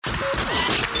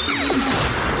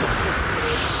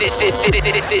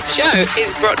This show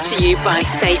is brought to you by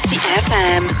Safety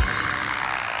FM.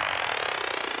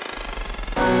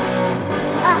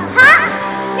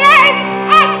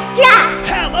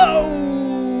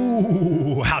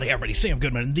 Hello! Howdy, everybody. Sam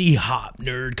Goodman, the Hop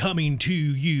Nerd, coming to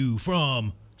you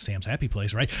from Sam's Happy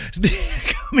Place, right?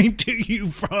 Coming to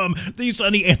you from the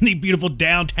sunny and the beautiful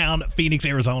downtown Phoenix,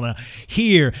 Arizona,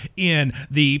 here in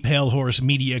the Pale Horse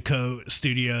Media Co.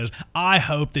 studios. I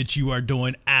hope that you are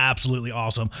doing absolutely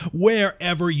awesome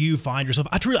wherever you find yourself.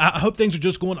 I hope things are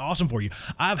just going awesome for you.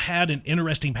 I've had an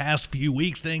interesting past few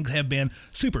weeks. Things have been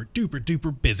super duper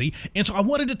duper busy, and so I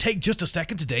wanted to take just a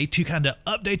second today to kind of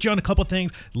update you on a couple of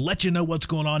things, let you know what's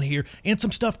going on here, and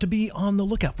some stuff to be on the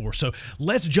lookout for. So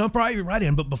let's jump right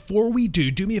in. But before we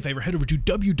do me a favor, head over to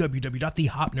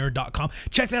www.thehopnerd.com.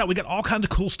 Check that out. We got all kinds of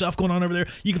cool stuff going on over there.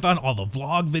 You can find all the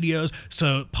vlog videos.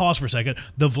 So pause for a second.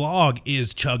 The vlog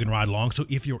is Chug and Ride Along. So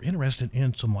if you're interested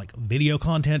in some like video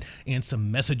content and some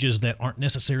messages that aren't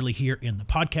necessarily here in the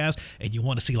podcast, and you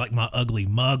want to see like my ugly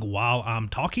mug while I'm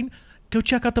talking, go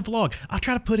check out the vlog. I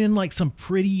try to put in like some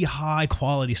pretty high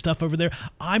quality stuff over there.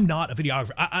 I'm not a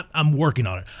videographer. I'm working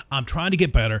on it. I'm trying to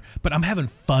get better, but I'm having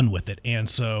fun with it. And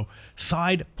so,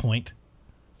 side point,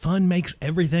 fun makes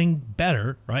everything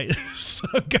better, right? So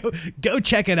go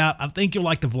check it out. I think you'll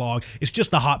like the vlog. It's just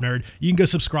The Hop Nerd. You can go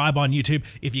subscribe on YouTube.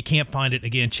 If you can't find it,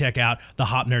 again, check out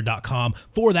thehopnerd.com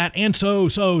for that and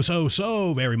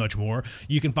so very much more.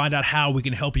 You can find out how we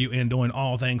can help you in doing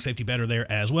all things safety better there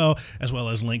as well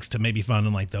as links to maybe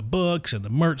finding like the books and the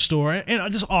merch store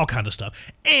and just all kinds of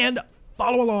stuff. And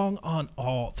follow along on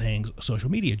all things social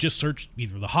media. Just search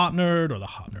either The Hop Nerd or The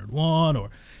Hop Nerd 1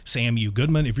 or Sam U.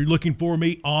 Goodman if you're looking for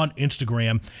me on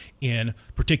Instagram in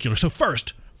particular. So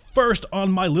first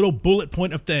on my little bullet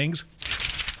point of things,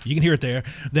 you can hear it there,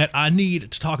 that I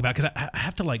need to talk about, because I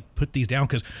have to like put these down,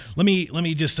 because let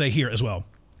me just say here as well.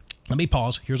 Let me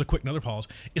pause. Here's a quick another pause.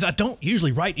 Is I don't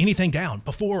usually write anything down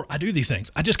before I do these things.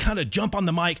 I just kind of jump on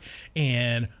the mic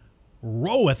and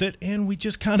roll with it, and we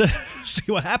just kind of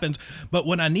see what happens. But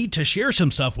when I need to share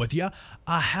some stuff with you,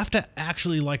 I have to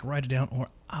actually like write it down, or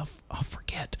I'll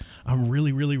forget. I'm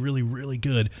really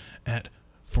good at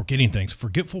forgetting things.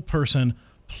 Forgetful person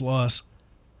plus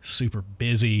super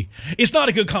busy. It's not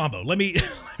a good combo. Let me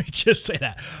just say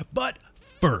that. But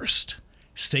first,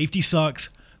 safety sucks.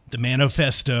 The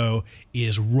manifesto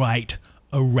is right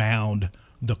around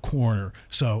the corner.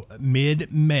 So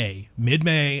mid-May,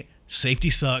 Safety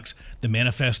Sucks. The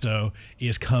manifesto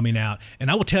is coming out. And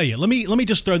I will tell you, let me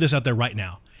just throw this out there right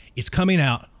now. It's coming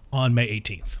out on May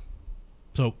 18th.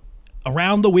 So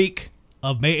around the week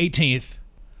of May 18th,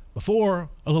 before,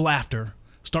 a little after,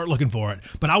 start looking for it.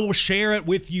 But I will share it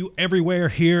with you everywhere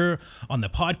here on the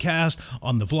podcast,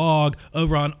 on the vlog,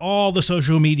 over on all the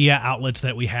social media outlets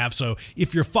that we have. So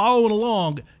if you're following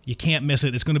along, you can't miss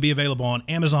it. It's going to be available on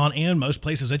Amazon and most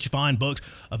places that you find books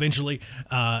eventually.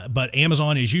 But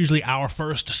Amazon is usually our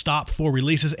first stop for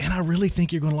releases, and I really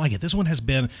think you're going to like it. This one has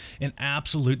been an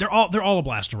absolute, they're all a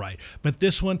blast to write, but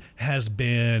this one has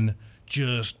been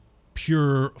just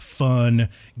pure fun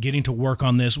getting to work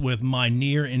on this with my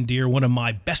near and dear, one of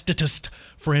my bestest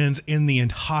friends in the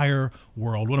entire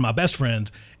world, one of my best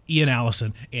friends, Ian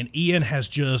Allison. And Ian has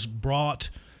just brought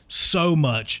so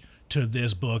much to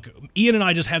this book. Ian and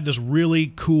I just have this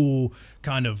really cool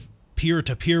kind of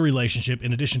peer-to-peer relationship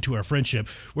in addition to our friendship,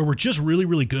 where we're just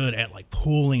really good at like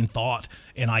pulling thought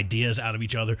and ideas out of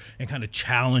each other and kind of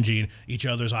challenging each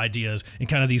other's ideas and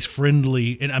kind of these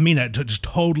friendly, and I mean that just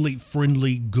totally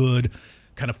friendly, good,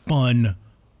 kind of fun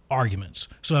arguments.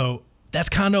 So that's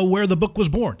kind of where the book was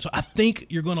born. So I think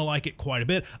you're going to like it quite a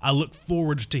bit. I look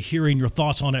forward to hearing your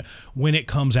thoughts on it when it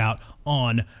comes out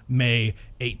on May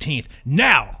 18th.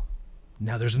 Now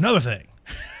there's another thing.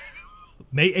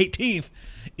 May 18th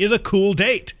is a cool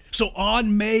date. So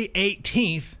on May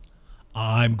 18th,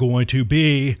 I'm going to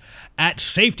be at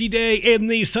Safety Day in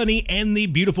the sunny and the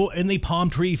beautiful and the palm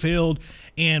tree filled,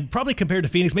 and probably compared to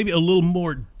Phoenix, maybe a little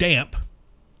more damp,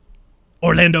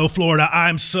 Orlando, Florida.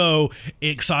 I'm so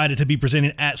excited to be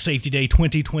presenting at Safety Day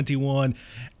 2021.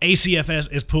 ACFS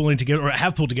is pulling together, or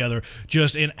have pulled together,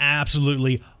 just an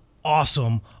absolutely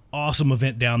awesome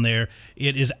event down there.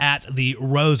 It is at the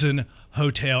Rosen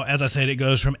Hotel. As I said, it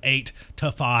goes from 8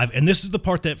 to 5. And this is the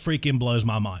part that freaking blows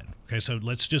my mind. Okay, so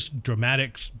let's just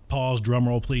dramatic pause, drum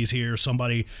roll, please here.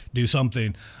 Somebody do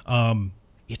something.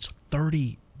 It's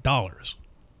 $30.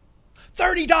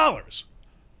 $30.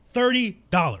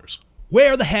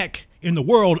 Where the heck in the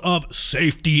world of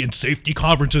safety and safety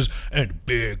conferences and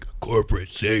big corporate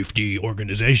safety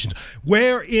organizations,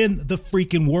 where in the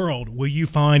freaking world will you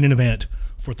find an event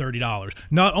for $30?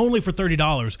 Not only for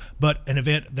 $30, but an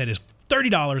event that is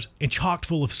 $30 and chocked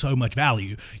full of so much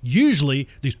value. Usually,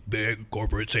 these big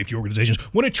corporate safety organizations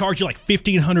want to charge you like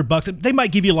 $1,500. They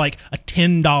might give you like a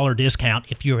 $10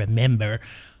 discount if you're a member.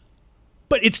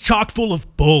 But it's chock full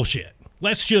of bullshit.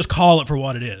 Let's just call it for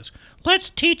what it is. Let's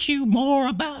teach you more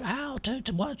about how to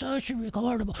what's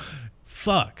recordable.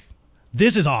 Fuck.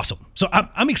 This is awesome. So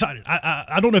I'm excited.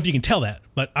 I don't know if you can tell that,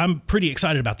 but I'm pretty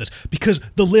excited about this because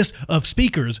the list of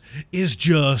speakers is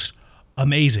just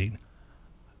amazing.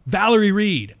 Valerie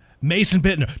Reed, Mason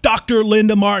Bittner, Dr.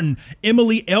 Linda Martin,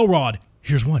 Emily Elrod.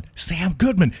 Here's one, Sam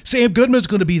Goodman. Sam Goodman's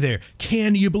going to be there.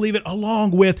 Can you believe it?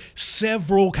 Along with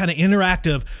several kind of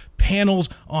interactive panels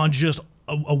on just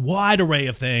a wide array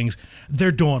of things.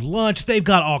 They're doing lunch. They've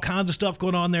got all kinds of stuff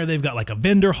going on there. They've got like a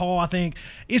vendor hall, I think.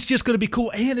 It's just going to be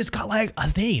cool. And it's got like a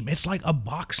theme. It's like a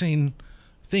boxing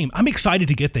theme. I'm excited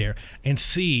to get there and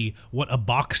see what a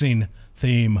boxing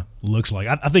theme looks like.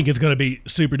 I think it's going to be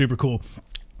super duper cool.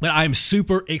 But I'm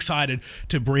super excited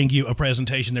to bring you a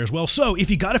presentation there as well. So if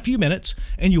you got a few minutes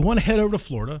and you want to head over to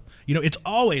Florida, you know, it's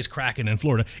always cracking in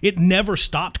Florida. It never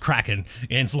stopped cracking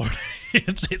in Florida.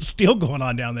 It's still going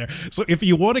on down there. So if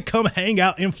you want to come hang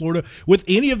out in Florida with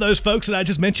any of those folks that I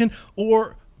just mentioned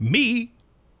or me,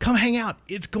 come hang out.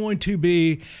 It's going to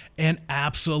be an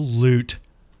absolute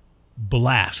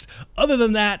blast. Other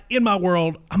than that, in my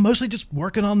world, I'm mostly just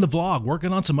working on the vlog,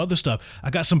 working on some other stuff. I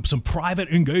got some private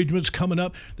engagements coming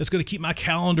up that's going to keep my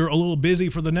calendar a little busy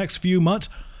for the next few months.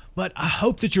 But I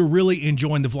hope that you're really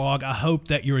enjoying the vlog. I hope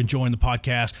that you're enjoying the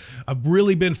podcast. I've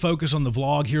really been focused on the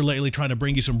vlog here lately, trying to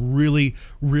bring you some really,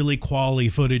 really quality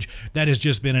footage. That has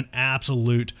just been an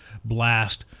absolute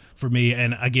blast for me.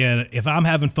 And again, if I'm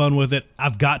having fun with it,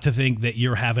 I've got to think that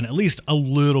you're having at least a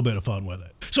little bit of fun with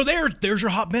it. So there's your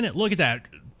hot minute. Look at that.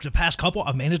 The past couple,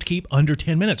 I've managed to keep under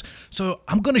 10 minutes. So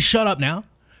I'm going to shut up now.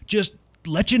 Just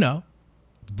let you know,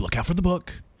 look out for the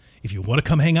book. If you want to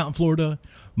come hang out in Florida,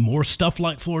 more stuff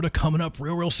like Florida coming up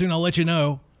real soon. I'll let you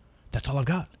know. That's all I've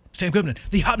got. Sam Goodman,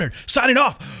 the Hot Nerd, signing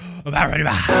off.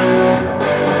 Bye.